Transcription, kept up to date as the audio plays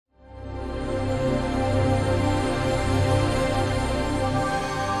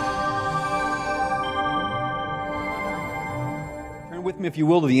with me, if you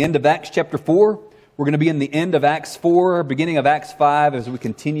will, to the end of Acts chapter 4. We're going to be in the end of Acts 4, beginning of Acts 5, as we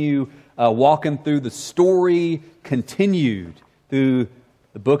continue walking through the story continued through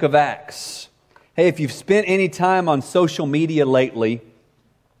the book of Acts. Hey, if you've spent any time on social media lately,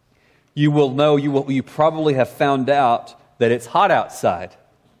 you will know, you probably have found out that it's hot outside.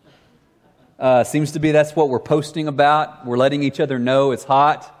 Seems to be that's what we're posting about. We're letting each other know it's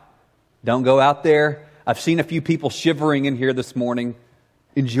hot. Don't go out there. I've seen a few people shivering in here this morning.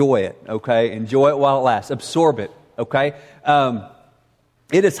 Enjoy it, okay? Enjoy it while it lasts. Absorb it, okay?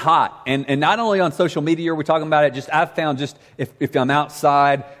 It is hot. And not only on social media are we talking about it, I've found if I'm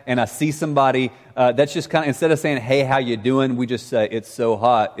outside and I see somebody, that's just kind of, instead of saying, hey, how you doing? We just say, it's so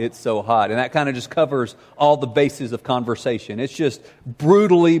hot, it's so hot. And that kind of just covers all the bases of conversation. It's just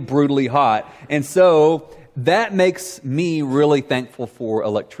brutally, brutally hot. And so that makes me really thankful for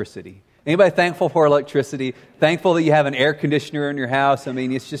electricity. Anybody thankful for electricity? Thankful that you have an air conditioner in your house? I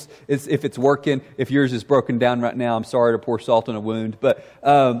mean, it's if it's working. If yours is broken down right now, I'm sorry to pour salt on a wound. But,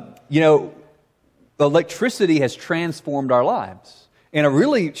 electricity has transformed our lives. In a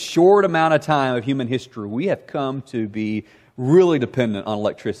really short amount of time of human history, we have come to be really dependent on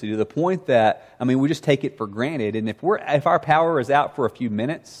electricity to the point that, we just take it for granted. And if our power is out for a few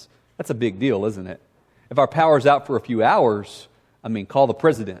minutes, that's a big deal, isn't it? If our power is out for a few hours, call the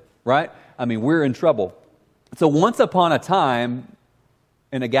president. Right? We're in trouble. So once upon a time,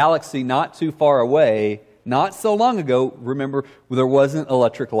 in a galaxy not too far away, not so long ago, remember, there wasn't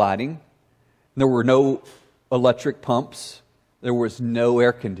electric lighting. There were no electric pumps. There was no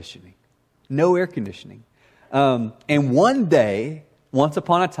air conditioning. No air conditioning. And one day, once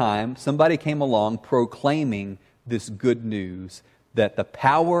upon a time, somebody came along proclaiming this good news that the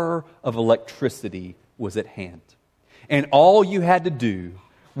power of electricity was at hand. And all you had to do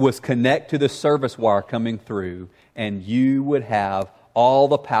was connect to the service wire coming through, and you would have all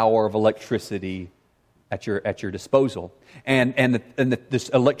the power of electricity at your disposal. And this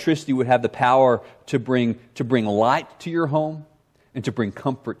electricity would have the power to bring light to your home and to bring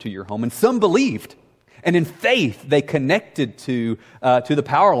comfort to your home. And some believed, and in faith they connected to the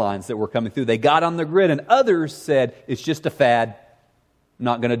power lines that were coming through. They got on the grid, and others said, "It's just a fad. I'm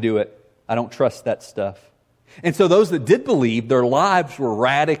not going to do it. I don't trust that stuff." And so those that did believe, their lives were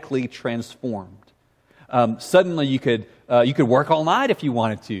radically transformed. Suddenly you could work all night if you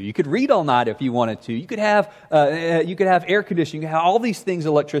wanted to. You could read all night if you wanted to. You could have air conditioning. You could have all these things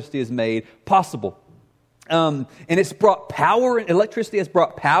electricity has made possible. And it's brought power. Electricity has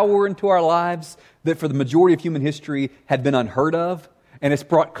brought power into our lives that for the majority of human history had been unheard of. And it's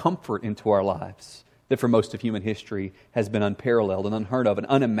brought comfort into our lives that for most of human history has been unparalleled and unheard of and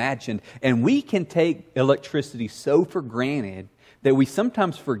unimagined. And we can take electricity so for granted that we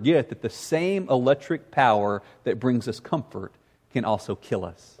sometimes forget that the same electric power that brings us comfort can also kill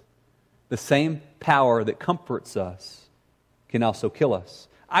us. The same power that comforts us can also kill us.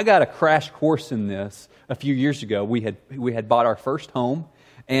 I got a crash course in this a few years ago. We had bought our first home,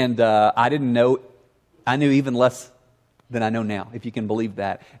 and I knew even less than I know now, if you can believe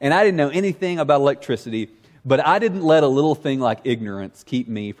that. And I didn't know anything about electricity, but I didn't let a little thing like ignorance keep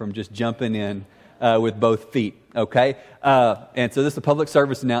me from just jumping in with both feet, okay? And so this is a public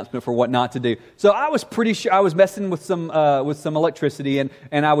service announcement for what not to do. So I was pretty sure, I was messing with some electricity,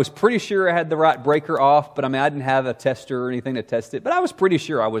 and I was pretty sure I had the right breaker off, but I didn't have a tester or anything to test it, but I was pretty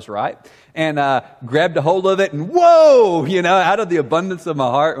sure I was right. And grabbed a hold of it, and whoa, out of the abundance of my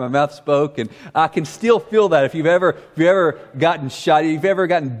heart, my mouth spoke. And I can still feel that if you've ever gotten shot, if you've ever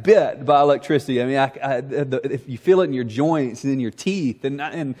gotten bit by electricity. If you feel it in your joints and in your teeth, and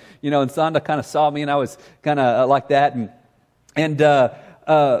Sonda kind of saw me, and I was kind of like that. And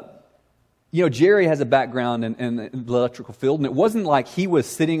Jerry has a background in the electrical field, and it wasn't like he was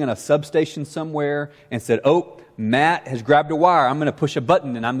sitting in a substation somewhere and said, "Oh, Matt has grabbed a wire. I'm going to push a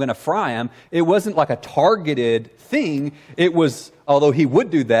button and I'm going to fry him." It wasn't like a targeted thing. It was, although he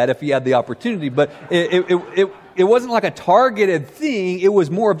would do that if he had the opportunity, but it wasn't like a targeted thing. It was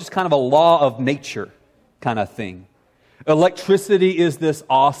more of just kind of a law of nature kind of thing. Electricity is this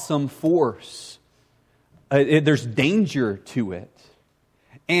awesome force. There's danger to it,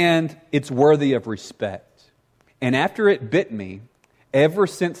 and it's worthy of respect. And after it bit me, ever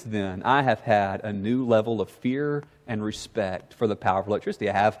since then, I have had a new level of fear and respect for the power of electricity.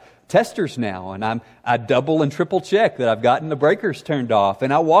 I have testers now, and I double and triple check that I've gotten the breakers turned off,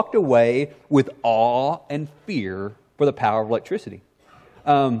 and I walked away with awe and fear for the power of electricity.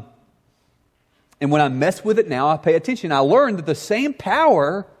 And when I mess with it now, I pay attention. I learned that the same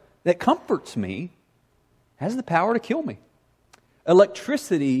power that comforts me has the power to kill me.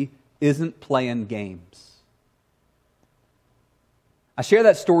 Electricity isn't playing games. I share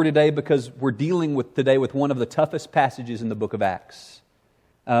that story today because we're dealing today with one of the toughest passages in the book of Acts.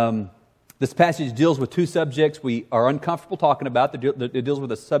 This passage deals with two subjects we are uncomfortable talking about. It deals with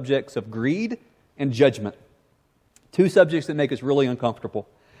the subjects of greed and judgment. Two subjects that make us really uncomfortable.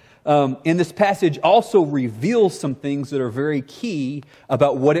 And this passage also reveals some things that are very key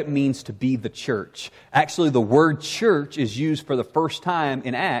about what it means to be the church. Actually, the word church is used for the first time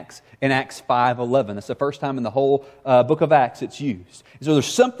in Acts 5:11. It's the first time in the whole book of Acts it's used. So there's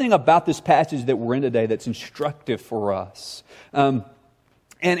something about this passage that we're in today that's instructive for us. So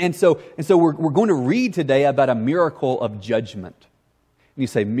we're going to read today about a miracle of judgment. And you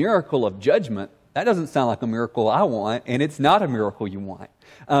say, miracle of judgment? That doesn't sound like a miracle I want, and it's not a miracle you want.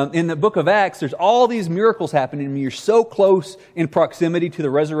 In the book of Acts, there's all these miracles happening, and you're so close in proximity to the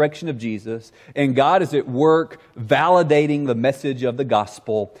resurrection of Jesus, and God is at work validating the message of the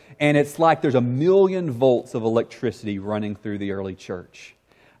gospel, and it's like there's 1,000,000 volts of electricity running through the early church.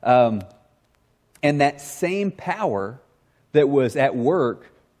 And that same power that was at work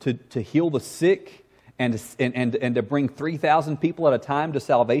to heal the sick and to bring 3,000 people at a time to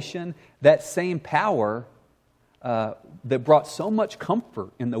salvation, that same power that brought so much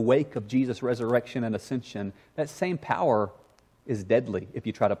comfort in the wake of Jesus' resurrection and ascension, that same power is deadly if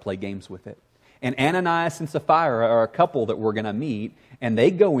you try to play games with it. And Ananias and Sapphira are a couple that we're going to meet, and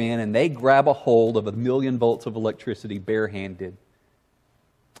they go in and they grab a hold of 1,000,000 volts of electricity barehanded,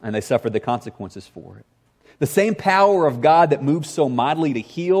 and they suffered the consequences for it. The same power of God that moves so mightily to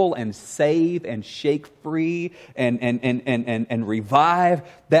heal and save and shake free and revive,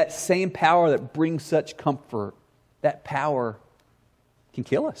 that same power that brings such comfort, that power can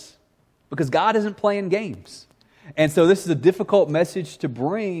kill us because God isn't playing games. And so this is a difficult message to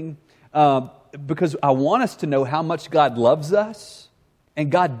bring because I want us to know how much God loves us.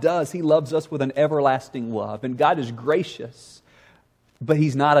 And God does. He loves us with an everlasting love. And God is gracious. But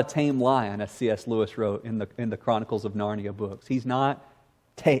He's not a tame lion, as C.S. Lewis wrote in the Chronicles of Narnia books. He's not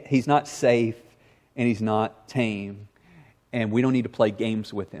safe, and He's not tame. And we don't need to play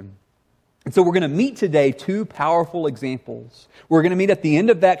games with Him. And so we're going to meet today two powerful examples. We're going to meet at the end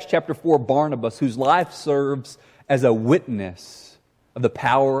of Acts chapter 4, Barnabas, whose life serves as a witness of the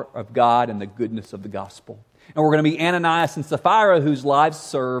power of God and the goodness of the gospel. And we're going to meet Ananias and Sapphira, whose lives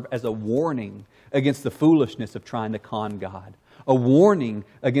serve as a warning against the foolishness of trying to con God. A warning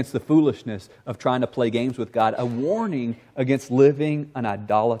against the foolishness of trying to play games with God. A warning against living an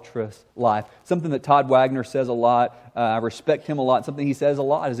idolatrous life. Something that Todd Wagner says a lot. I respect him a lot. Something he says a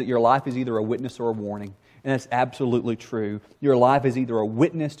lot is that your life is either a witness or a warning. And that's absolutely true. Your life is either a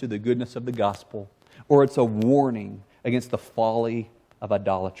witness to the goodness of the gospel, or it's a warning against the folly of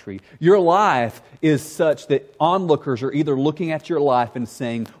idolatry. Your life is such that onlookers are either looking at your life and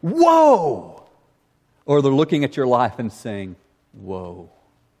saying, "Whoa!" or they're looking at your life and saying, "Whoa."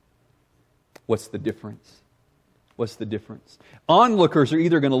 What's the difference? What's the difference? Onlookers are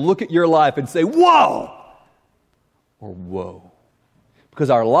either going to look at your life and say, "Whoa!" or "Whoa." Because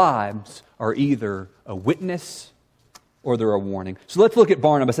our lives are either a witness or they're a warning. So let's look at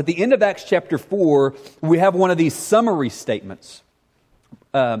Barnabas. At the end of Acts chapter 4, we have one of these summary statements.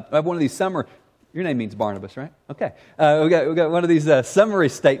 I have one of these your name means Barnabas, right? Okay. We got one of these summary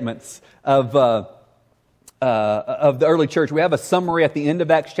statements of the early church. We have a summary at the end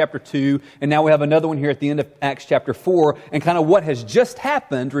of Acts chapter 2, and now we have another one here at the end of Acts chapter 4, and kind of what has just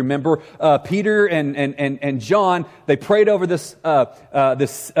happened. Remember, Peter and John, they prayed over this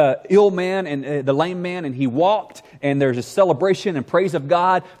ill man and the lame man, and he walked, and there's a celebration and praise of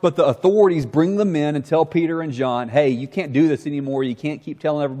God, but the authorities bring them in and tell Peter and John, "Hey, you can't do this anymore. You can't keep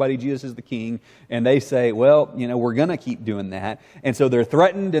telling everybody Jesus is the king." And they say, "Well, we're going to keep doing that." And so they're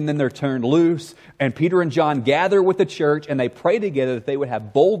threatened, and then they're turned loose, and Peter and John gather with the church, and they pray together that they would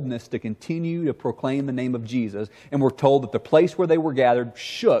have boldness to continue to proclaim the name of Jesus. And we're told that the place where they were gathered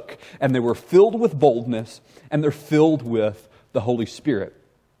shook, and they were filled with boldness, and they're filled with the Holy Spirit.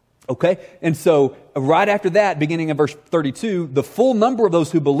 Okay? And so right after that, beginning in verse 32, the full number of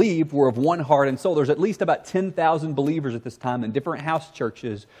those who believed were of one heart and soul. There's at least about 10,000 believers at this time in different house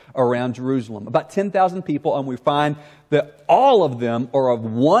churches around Jerusalem. About 10,000 people, and we find that all of them are of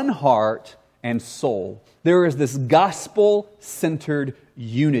one heart and soul. There is this gospel-centered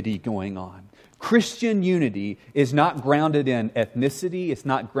unity going on. Christian unity is not grounded in ethnicity. It's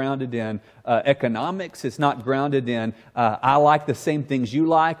not grounded in economics. It's not grounded in I like the same things you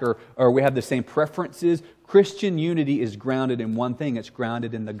like, or we have the same preferences. Christian unity is grounded in one thing. It's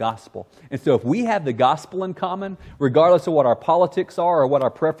grounded in the gospel. And so if we have the gospel in common, regardless of what our politics are or what our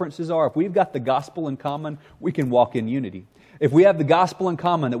preferences are, if we've got the gospel in common, we can walk in unity. If we have the gospel in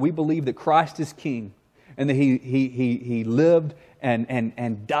common, that we believe that Christ is King, and that he lived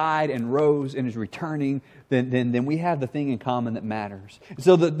and died and rose and is returning, then we have the thing in common that matters.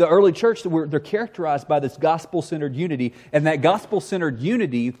 So the early church, they're characterized by this gospel-centered unity, and that gospel-centered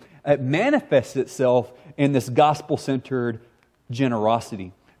unity manifests itself in this gospel-centered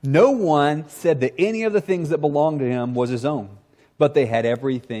generosity. No one said that any of the things that belonged to him was his own, but they had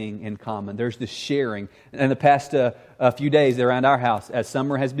everything in common. There's this sharing. In the past a few days around our house, as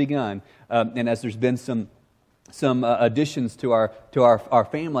summer has begun, and as there's been some additions to our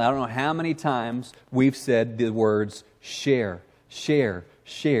family, I don't know how many times we've said the words share, share,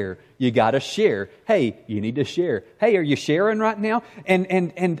 share. You got to share. Hey, you need to share. Hey, are you sharing right now?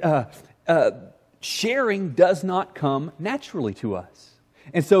 And sharing does not come naturally to us.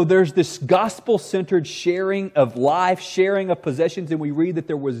 And so there's this gospel-centered sharing of life, sharing of possessions, and we read that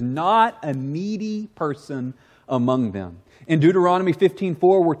there was not a needy person among them. In Deuteronomy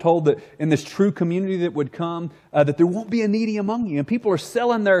 15:4, we're told that in this true community that would come, that there won't be a needy among you. And people are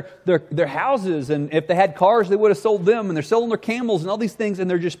selling their houses, and if they had cars, they would have sold them, and they're selling their camels and all these things, and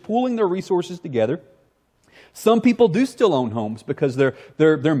they're just pooling their resources together. Some people do still own homes because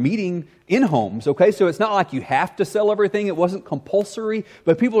they're meeting in homes, okay? So it's not like you have to sell everything. It wasn't compulsory,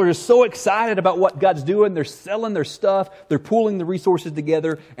 but people are just so excited about what God's doing. They're selling their stuff, they're pooling the resources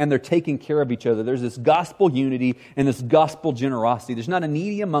together, and they're taking care of each other. There's this gospel unity and this gospel generosity. There's not a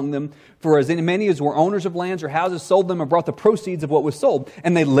needy among them, for as many as were owners of lands or houses sold them and brought the proceeds of what was sold.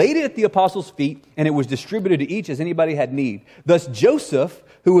 And they laid it at the apostles' feet, and it was distributed to each as anybody had need. Thus Joseph,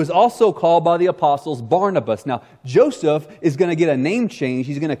 who was also called by the apostles Barnabas. Now, Joseph is going to get a name change.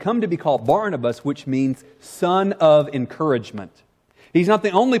 He's going to come to be called Barnabas, which means son of encouragement. He's not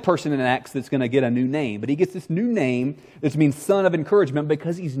the only person in Acts that's going to get a new name, but he gets this new name that means son of encouragement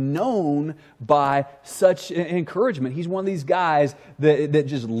because he's known by such encouragement. He's one of these guys that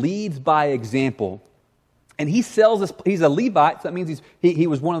just leads by example. And he sells this, he's a Levite, so that means he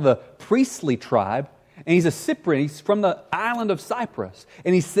was one of the priestly tribe. And he's a Cyprian. He's from the island of Cyprus.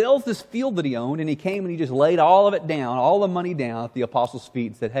 And he sells this field that he owned, and he came and he just laid all of it down, all the money down at the apostles' feet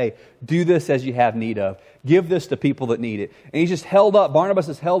and said, hey, do this as you have need of. Give this to people that need it. And he's just held up, Barnabas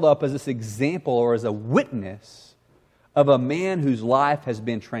is held up as this example or as a witness of a man whose life has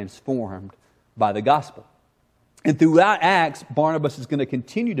been transformed by the gospel. And throughout Acts, Barnabas is going to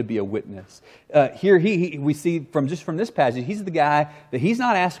continue to be a witness. Here we see from this passage, he's the guy that he's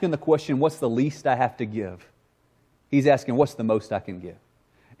not asking the question, what's the least I have to give? He's asking, what's the most I can give?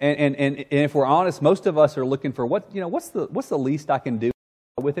 And if we're honest, most of us are looking for what's the least I can do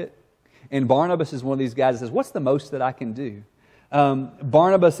with it? And Barnabas is one of these guys that says, what's the most that I can do?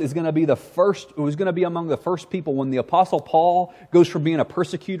 Barnabas is going to be was going to be among the first people when the Apostle Paul goes from being a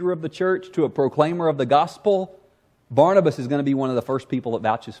persecutor of the church to a proclaimer of the gospel. Barnabas is going to be one of the first people that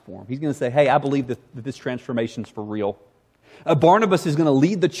vouches for him. He's going to say, hey, I believe that this transformation is for real. Barnabas is going to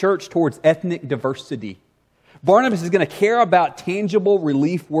lead the church towards ethnic diversity. Barnabas is going to care about tangible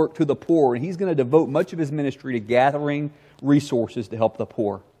relief work to the poor, and he's going to devote much of his ministry to gathering resources to help the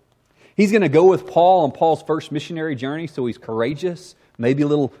poor. He's going to go with Paul on Paul's first missionary journey, so he's courageous, maybe a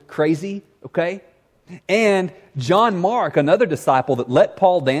little crazy, okay? And John Mark, another disciple that let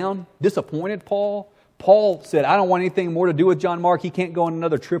Paul down, disappointed Paul. Paul said, I don't want anything more to do with John Mark. He can't go on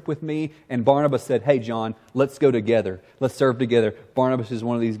another trip with me. And Barnabas said, hey, John, let's go together. Let's serve together. Barnabas is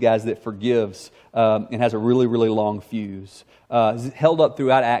one of these guys that forgives and has a really, really long fuse. He's held up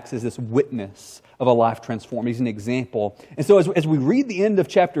throughout Acts as this witness of a life transformed. He's an example. And so as we read the end of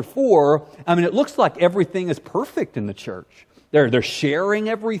chapter 4, it looks like everything is perfect in the church. They're sharing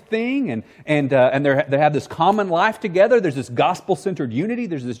everything and they have this common life together. There's this gospel-centered unity.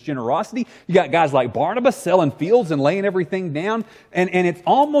 There's this generosity. You got guys like Barnabas selling fields and laying everything down. And it's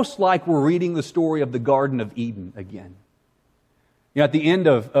almost like we're reading the story of the Garden of Eden again. At the end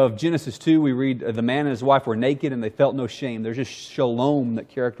of Genesis 2, we read the man and his wife were naked and they felt no shame. There's just shalom that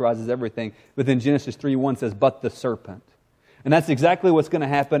characterizes everything. But then Genesis 3:1 says, but the serpent. And that's exactly what's going to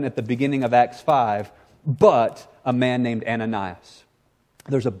happen at the beginning of Acts 5. But a man named Ananias.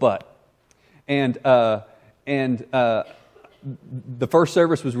 There's a but. And the first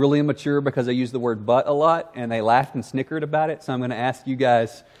service was really immature because I used the word but a lot, and they laughed and snickered about it. So I'm going to ask you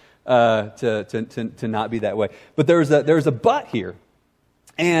guys to not be that way. But there's a but here.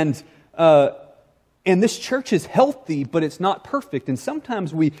 And this church is healthy, but it's not perfect. And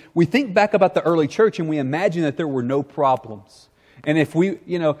sometimes we think back about the early church and we imagine that there were no problems. And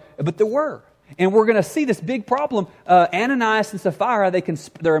but there were. And we're going to see this big problem. Ananias and Sapphira,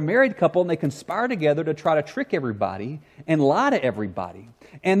 they're a married couple, and they conspire together to try to trick everybody and lie to everybody.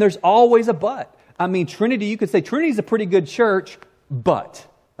 And there's always a but. Trinity, you could say Trinity's a pretty good church, but,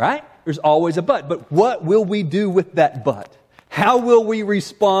 right? There's always a but. But what will we do with that but? How will we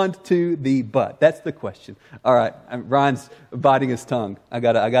respond to the but? That's the question. All right, Ryan's biting his tongue. I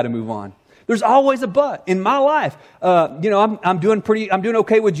gotta move on. There's always a but in my life. I'm doing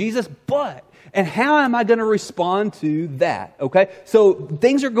okay with Jesus, but. And how am I going to respond to that? Okay, so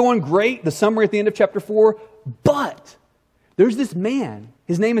things are going great. The summary at the end of chapter 4, but there's this man.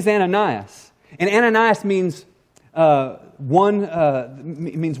 His name is Ananias, and Ananias means one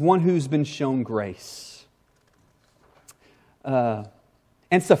who's been shown grace. And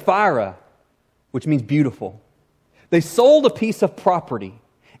Sapphira, which means beautiful. They sold a piece of property.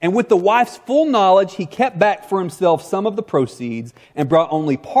 And with the wife's full knowledge, he kept back for himself some of the proceeds and brought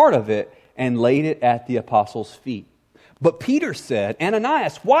only part of it and laid it at the apostles' feet. But Peter said,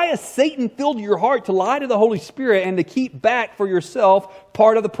 Ananias, why has Satan filled your heart to lie to the Holy Spirit and to keep back for yourself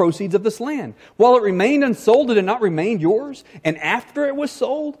part of the proceeds of this land? While it remained unsold, did it not remain yours? And after it was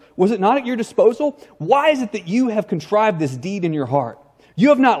sold, was it not at your disposal? Why is it that you have contrived this deed in your heart? You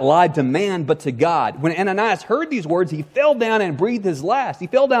have not lied to man, but to God. When Ananias heard these words, he fell down and breathed his last. He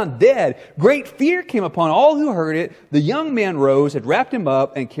fell down dead. Great fear came upon all who heard it. The young man rose, had wrapped him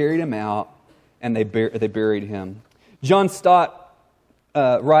up, and carried him out, and they buried him. John Stott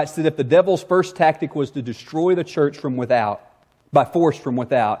writes that if the devil's first tactic was to destroy the church from without, by force from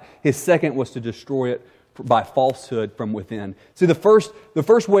without, his second was to destroy it by falsehood from within. See, the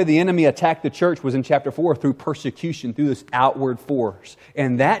first way the enemy attacked the church was in chapter 4 through persecution, through this outward force.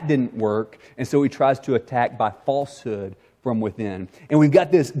 And that didn't work, and so he tries to attack by falsehood from within. And we've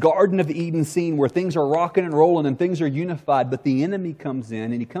got this Garden of Eden scene where things are rocking and rolling and things are unified, but the enemy comes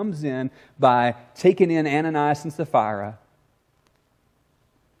in, and he comes in by taking in Ananias and Sapphira.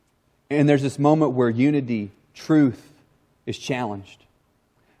 And there's this moment where unity, truth, is challenged.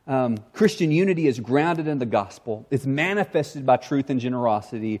 Christian unity is grounded in the gospel. It's manifested by truth and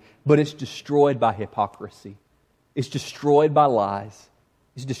generosity, but it's destroyed by hypocrisy. It's destroyed by lies.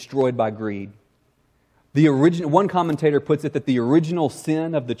 It's destroyed by greed. One commentator puts it that the original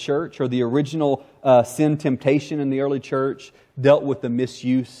sin of the church, or the original sin temptation in the early church, dealt with the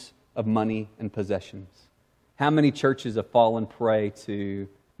misuse of money and possessions. How many churches have fallen prey to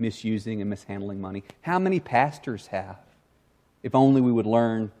misusing and mishandling money? How many pastors have? If only we would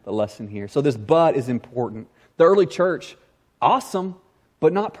learn the lesson here. So this but is important. The early church, awesome,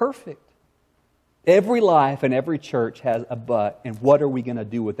 but not perfect. Every life and every church has a but, and what are we going to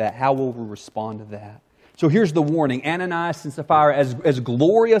do with that? How will we respond to that? So here's the warning. Ananias and Sapphira, as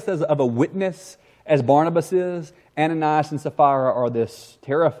glorious of a witness as Barnabas is, Ananias and Sapphira are this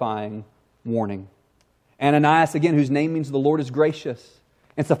terrifying warning. Ananias, again, whose name means the Lord is gracious,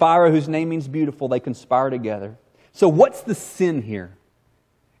 and Sapphira, whose name means beautiful, they conspire together. So what's the sin here?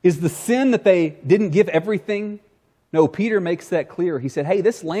 Is the sin that they didn't give everything? No, Peter makes that clear. He said, hey,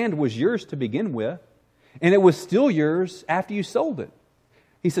 this land was yours to begin with, and it was still yours after you sold it.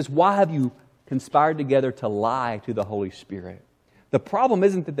 He says, why have you conspired together to lie to the Holy Spirit? The problem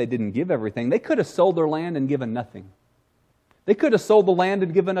isn't that they didn't give everything. They could have sold their land and given nothing. They could have sold the land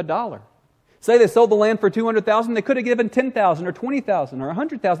and given $1. Say they sold the land for $200,000, they could have given $10,000 or $20,000 or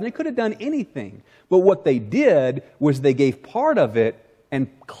 $100,000. They could have done anything. But what they did was they gave part of it and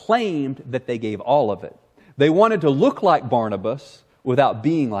claimed that they gave all of it. They wanted to look like Barnabas without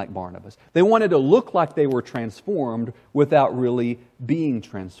being like Barnabas. They wanted to look like they were transformed without really being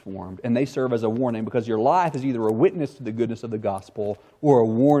transformed. And they serve as a warning, because your life is either a witness to the goodness of the gospel or a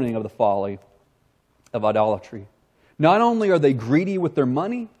warning of the folly of idolatry. Not only are they greedy with their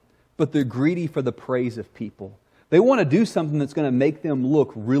money, but they're greedy for the praise of people. They want to do something that's going to make them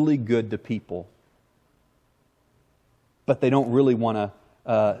look really good to people. But they don't really want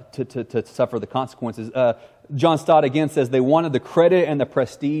to suffer the consequences. John Stott again says they wanted the credit and the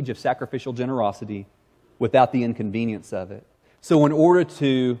prestige of sacrificial generosity without the inconvenience of it. So in order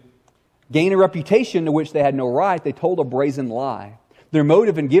to gain a reputation to which they had no right, they told a brazen lie. Their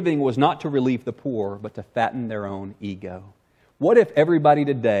motive in giving was not to relieve the poor, but to fatten their own ego. What if everybody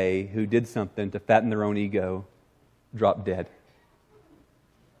today who did something to fatten their own ego dropped dead?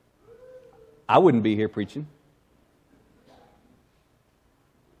 I wouldn't be here preaching.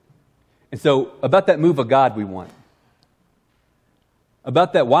 And so, about that move of God we want.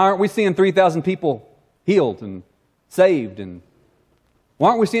 About that, why aren't we seeing 3,000 people healed and saved? And why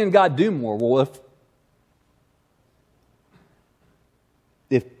aren't we seeing God do more? Well,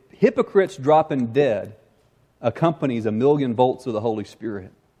 if hypocrites dropping dead accompanies 1,000,000 volts of the Holy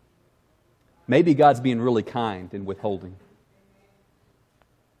Spirit, maybe God's being really kind in withholding.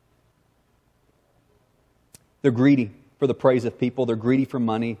 They're greedy for the praise of people. They're greedy for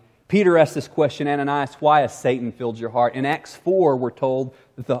money. Peter asked this question, Ananias, why has Satan filled your heart? In Acts 4, we're told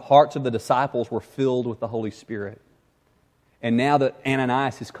that the hearts of the disciples were filled with the Holy Spirit. And now that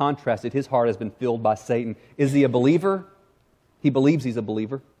Ananias is contrasted, his heart has been filled by Satan. Is he a believer? He believes he's a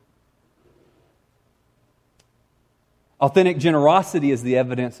believer. Authentic generosity is the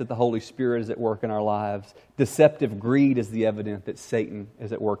evidence that the Holy Spirit is at work in our lives. Deceptive greed is the evidence that Satan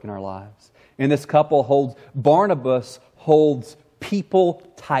is at work in our lives. And this couple Barnabas holds people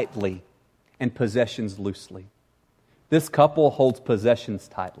tightly and possessions loosely. This couple holds possessions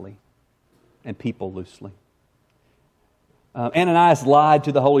tightly and people loosely. Ananias lied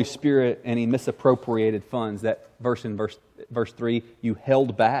to the Holy Spirit and he misappropriated funds. That verse in verse 3, you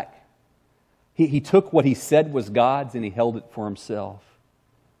held back. He took what he said was God's and he held it for himself.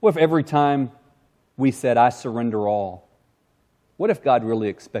 What if every time we said, I surrender all, what if God really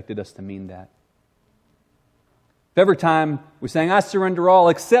expected us to mean that? If every time we're saying, I surrender all,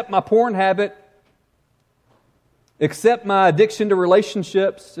 except my porn habit, except my addiction to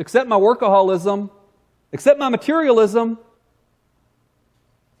relationships, except my workaholism, except my materialism,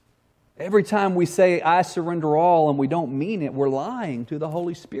 every time we say, I surrender all, and we don't mean it, we're lying to the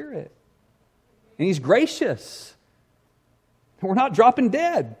Holy Spirit. And He's gracious. We're not dropping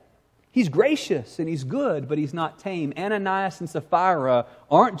dead. He's gracious and He's good, but He's not tame. Ananias and Sapphira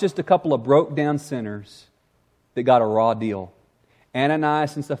aren't just a couple of broke down sinners that got a raw deal.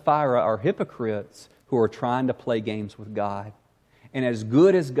 Ananias and Sapphira are hypocrites who are trying to play games with God. And as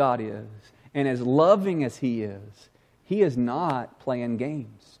good as God is, and as loving as He is not playing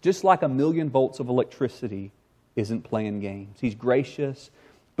games. Just like 1,000,000 volts of electricity isn't playing games. He's gracious,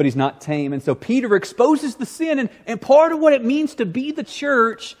 but He's not tame. And so Peter exposes the sin. And part of what it means to be the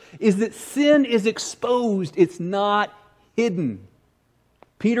church is that sin is exposed. It's not hidden.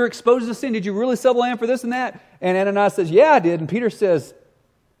 Peter exposes the sin. Did you really sell the land for this and that? And Ananias says, yeah, I did. And Peter says,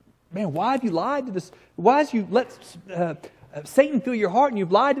 man, why have you lied to this? Why have you let Satan fill your heart and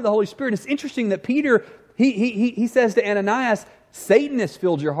you've lied to the Holy Spirit? It's interesting that Peter, he says to Ananias, Satan has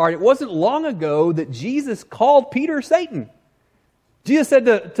filled your heart. It wasn't long ago that Jesus called Peter Satan. Jesus said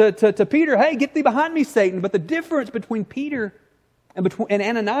to Peter, hey, get thee behind me, Satan. But the difference between Peter and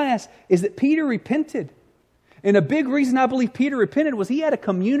Ananias is that Peter repented. And a big reason I believe Peter repented was he had a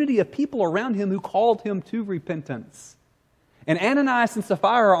community of people around him who called him to repentance. And Ananias and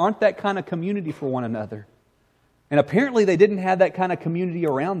Sapphira aren't that kind of community for one another. And apparently they didn't have that kind of community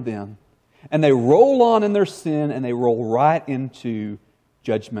around them. And they roll on in their sin and they roll right into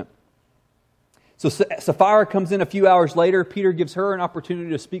judgment. So Sapphira comes in a few hours later. Peter gives her an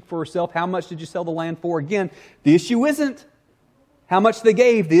opportunity to speak for herself. How much did you sell the land for? Again, the issue isn't how much they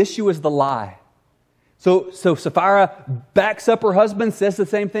gave. The issue is the lie. So Sapphira backs up her husband, says the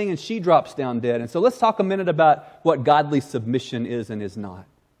same thing, and she drops down dead. And so let's talk a minute about what godly submission is and is not.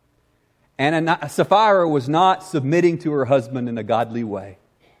 And Sapphira was not submitting to her husband in a godly way.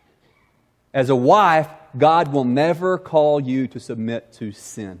 As a wife, God will never call you to submit to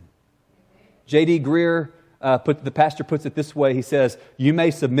sin. J.D. Greer, the pastor, puts it this way. He says, you may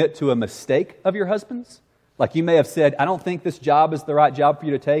submit to a mistake of your husband's. Like you may have said, I don't think this job is the right job for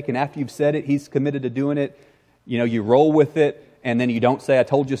you to take. And after you've said it, he's committed to doing it. You roll with it. And then you don't say, I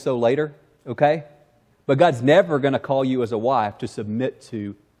told you so later. Okay? But God's never going to call you as a wife to submit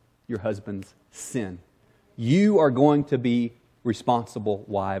to your husband's sin. You are going to be responsible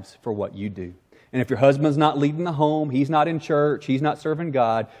wives for what you do. And if your husband's not leading the home, he's not in church, he's not serving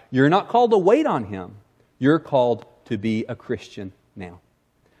God, you're not called to wait on him. You're called to be a Christian now.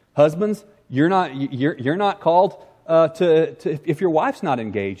 Husbands, you're not called to if your wife's not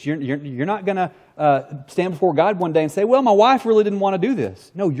engaged. You're not going to stand before God one day and say, well, my wife really didn't want to do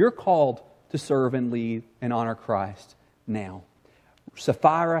this. No, you're called to serve and lead and honor Christ now.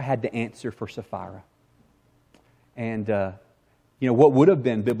 Sapphira had to answer for Sapphira. And, what would have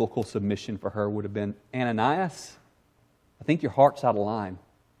been biblical submission for her would have been, Ananias, I think your heart's out of line.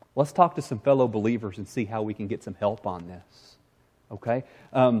 Let's talk to some fellow believers and see how we can get some help on this. Okay?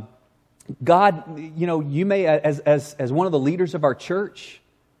 God, you may, as one of the leaders of our church,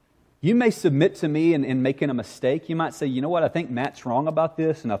 you may submit to me in making a mistake. You might say, you know what, I think Matt's wrong about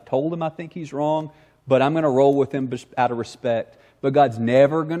this, and I've told him I think he's wrong, but I'm going to roll with him out of respect. But God's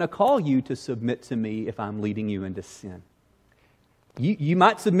never going to call you to submit to me if I'm leading you into sin. You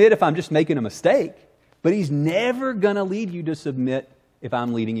might submit if I'm just making a mistake, but He's never going to lead you to submit if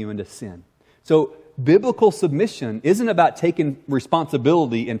I'm leading you into sin. So biblical submission isn't about taking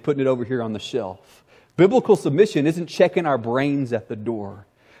responsibility and putting it over here on the shelf. Biblical submission isn't checking our brains at the door.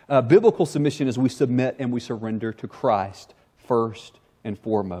 Biblical submission is we submit and we surrender to Christ first and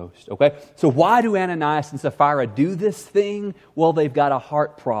foremost. Okay? So why do Ananias and Sapphira do this thing? Well, they've got a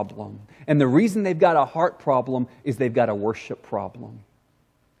heart problem. And the reason they've got a heart problem is they've got a worship problem.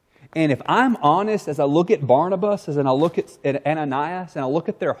 And if I'm honest, as I look at Barnabas, as I look at Ananias, and I look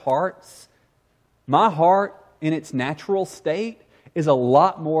at their hearts, my heart in its natural state is a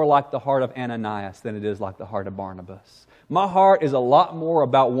lot more like the heart of Ananias than it is like the heart of Barnabas. My heart is a lot more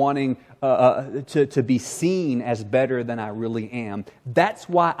about wanting to be seen as better than I really am. That's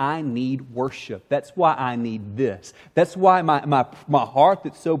why I need worship. That's why I need this. That's why my heart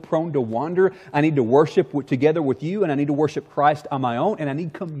that's so prone to wander, I need to worship together with you, and I need to worship Christ on my own, and I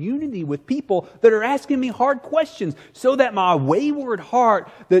need community with people that are asking me hard questions so that my wayward heart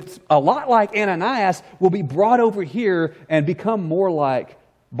that's a lot like Ananias will be brought over here and become more like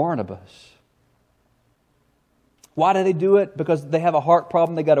Barnabas. Why do they do it? Because they have a heart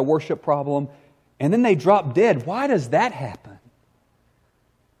problem, they got a worship problem, and then they drop dead. Why does that happen?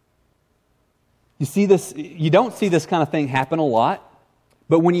 You see this, you don't see this kind of thing happen a lot,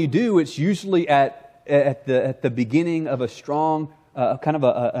 but when you do, it's usually at the beginning of a strong, kind of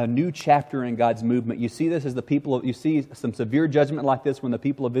a new chapter in God's movement. You see this as you see some severe judgment like this when the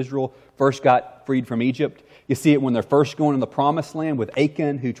people of Israel first got freed from Egypt. You see it when they're first going in the promised land with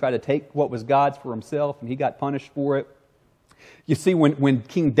Achan, who tried to take what was God's for himself, and he got punished for it. You see when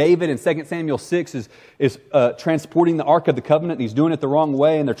King David in 2 Samuel 6 is transporting the Ark of the Covenant, and he's doing it the wrong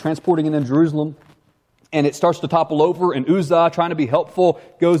way, and they're transporting it in Jerusalem, and it starts to topple over, and Uzzah, trying to be helpful,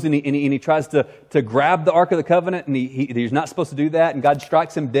 goes and he tries to grab the Ark of the Covenant, and he's not supposed to do that, and God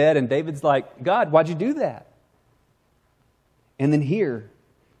strikes him dead, and David's like, God, why'd you do that? And then here,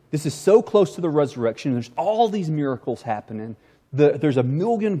 this is so close to the resurrection. There's all these miracles happening. There's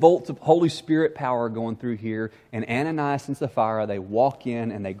 1,000,000 volts of Holy Spirit power going through here. And Ananias and Sapphira, they walk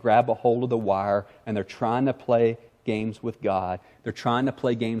in and they grab a hold of the wire and they're trying to play games with God. They're trying to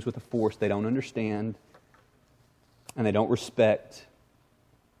play games with a force they don't understand and they don't respect.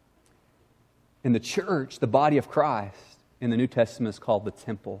 In the church, the body of Christ in the New Testament is called the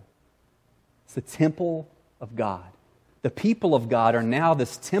temple. It's the temple of God. The people of God are now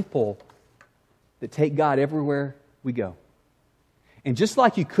this temple that take God everywhere we go. And just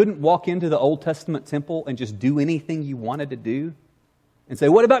like you couldn't walk into the Old Testament temple and just do anything you wanted to do and say,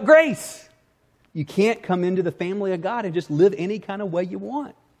 what about grace? You can't come into the family of God and just live any kind of way you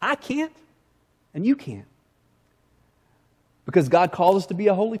want. I can't, and you can't. Because God called us to be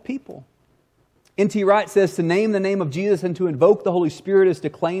a holy people. N.T. Wright says, to name the name of Jesus and to invoke the Holy Spirit is to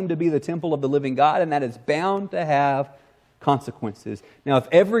claim to be the temple of the living God, and that is bound to have consequences. Now, if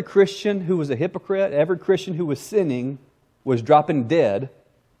every Christian who was a hypocrite, every Christian who was sinning was dropping dead,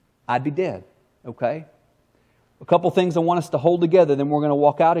 I'd be dead, okay? A couple things I want us to hold together, then we're going to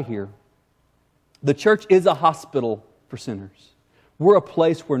walk out of here. The church is a hospital for sinners. We're a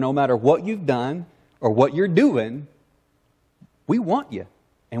place where no matter what you've done or what you're doing, we want you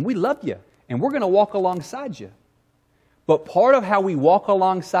and we love you and we're going to walk alongside you. But part of how we walk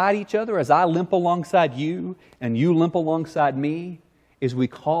alongside each other, as I limp alongside you and you limp alongside me, is we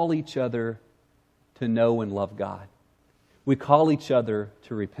call each other to know and love God. We call each other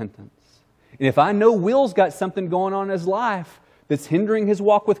to repentance. And if I know Will's got something going on in his life that's hindering his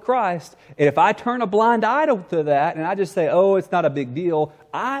walk with Christ, and if I turn a blind eye to that and I just say, oh, it's not a big deal,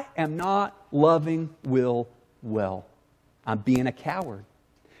 I am not loving Will well. I'm being a coward.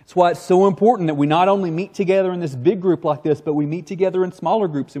 That's why it's so important that we not only meet together in this big group like this, but we meet together in smaller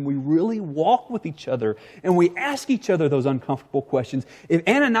groups and we really walk with each other and we ask each other those uncomfortable questions. If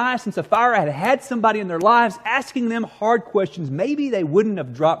Ananias and Sapphira had had somebody in their lives asking them hard questions, maybe they wouldn't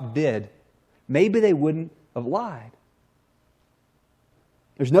have dropped dead. Maybe they wouldn't have lied.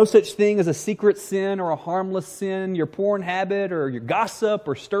 There's no such thing as a secret sin or a harmless sin, your porn habit or your gossip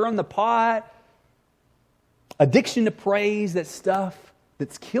or stirring the pot. Addiction to praise, that stuff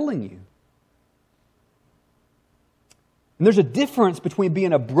that's killing you. And there's a difference between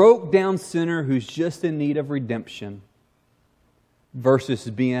being a broke down sinner who's just in need of redemption versus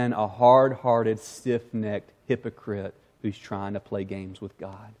being a hard-hearted, stiff-necked hypocrite who's trying to play games with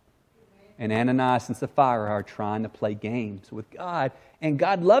God. And Ananias and Sapphira are trying to play games with God. And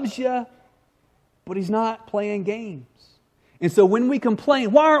God loves you, but He's not playing games. And so when we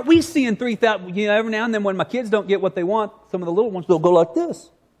complain, why aren't we seeing 3,000? Every now and then when my kids don't get what they want, some of the little ones, they'll go like this.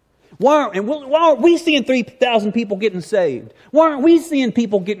 Why aren't we seeing 3,000 people getting saved? Why aren't we seeing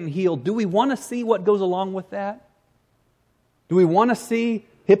people getting healed? Do we want to see what goes along with that? Do we want to see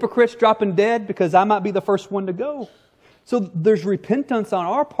hypocrites dropping dead because I might be the first one to go? So there's repentance on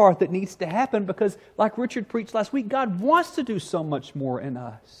our part that needs to happen because, like Richard preached last week, God wants to do so much more in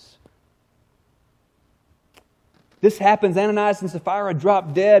us. this happens. Ananias and Sapphira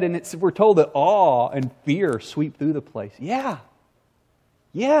drop dead, and we're told that awe and fear sweep through the place. Yeah.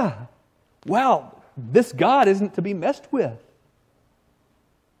 Wow, this God isn't to be messed with.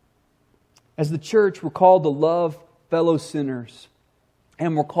 As the church, we're called to love fellow sinners,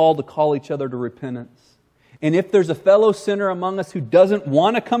 and we're called to call each other to repentance. And if there's a fellow sinner among us who doesn't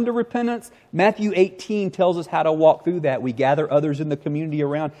want to come to repentance, Matthew 18 tells us how to walk through that. We gather others in the community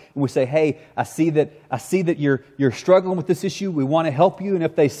around and we say, hey, I see that you're struggling with this issue. We want to help you. And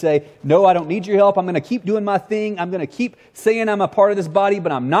if they say, no, I don't need your help. I'm going to keep doing my thing. I'm going to keep saying I'm a part of this body,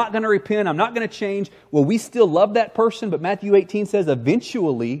 but I'm not going to repent. I'm not going to change. Well, we still love that person. But Matthew 18 says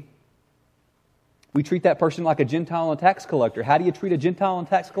eventually we treat that person like a Gentile and a tax collector. How do you treat a Gentile and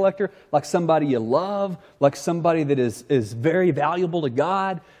tax collector? Like somebody you love, like somebody that is very valuable to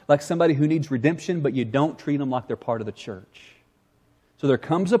God, like somebody who needs redemption, but you don't treat them like they're part of the church. So there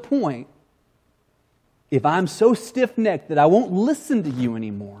comes a point, if I'm so stiff-necked that I won't listen to you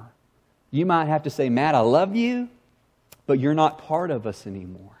anymore, you might have to say, Matt, I love you, but you're not part of us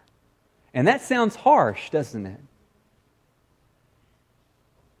anymore. And that sounds harsh, doesn't it?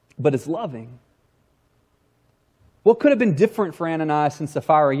 But it's loving. What could have been different for Ananias and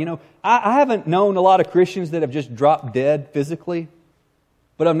Sapphira? You know, I haven't known a lot of Christians that have just dropped dead physically,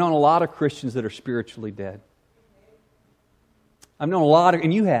 but I've known a lot of Christians that are spiritually dead. I've known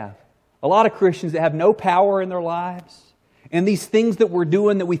and you have, a lot of Christians that have no power in their lives. And these things that we're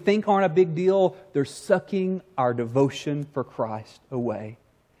doing that we think aren't a big deal, they're sucking our devotion for Christ away.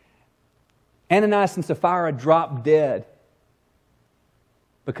 Ananias and Sapphira dropped dead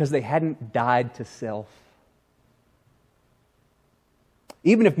because they hadn't died to self.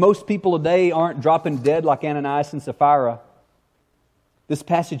 Even if most people today aren't dropping dead like Ananias and Sapphira, this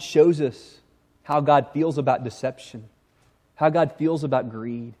passage shows us how God feels about deception, how God feels about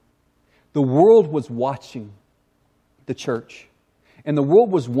greed. The world was watching the church, and the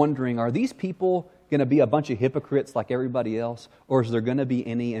world was wondering, are these people going to be a bunch of hypocrites like everybody else, or is there going to be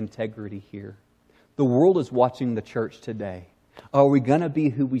any integrity here? The world is watching the church today. Are we going to be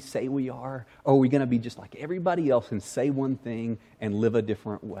who we say we are? Or are we going to be just like everybody else and say one thing and live a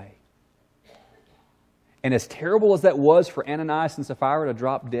different way? And as terrible as that was for Ananias and Sapphira to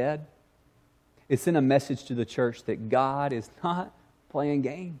drop dead, it sent a message to the church that God is not playing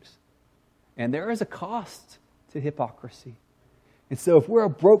games. And there is a cost to hypocrisy. And so if we're a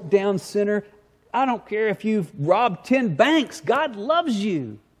broke down sinner, I don't care if you've robbed 10 banks, God loves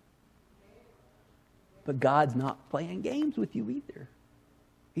you. But God's not playing games with you either.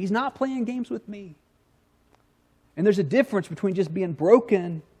 He's not playing games with me. And there's a difference between just being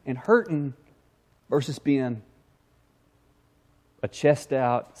broken and hurting versus being a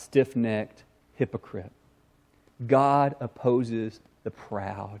chest-out, stiff-necked hypocrite. God opposes the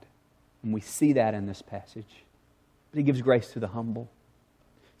proud. And we see that in this passage. But He gives grace to the humble.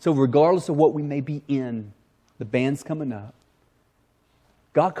 So regardless of what we may be in, the band's coming up,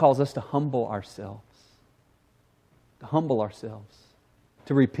 God calls us to humble ourselves. To humble ourselves,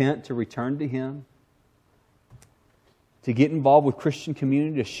 to repent, to return to Him, to get involved with Christian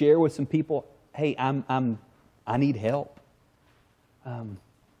community, to share with some people, hey, I need help.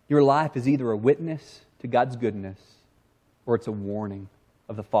 Your life is either a witness to God's goodness or it's a warning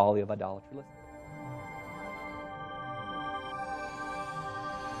of the folly of idolatry.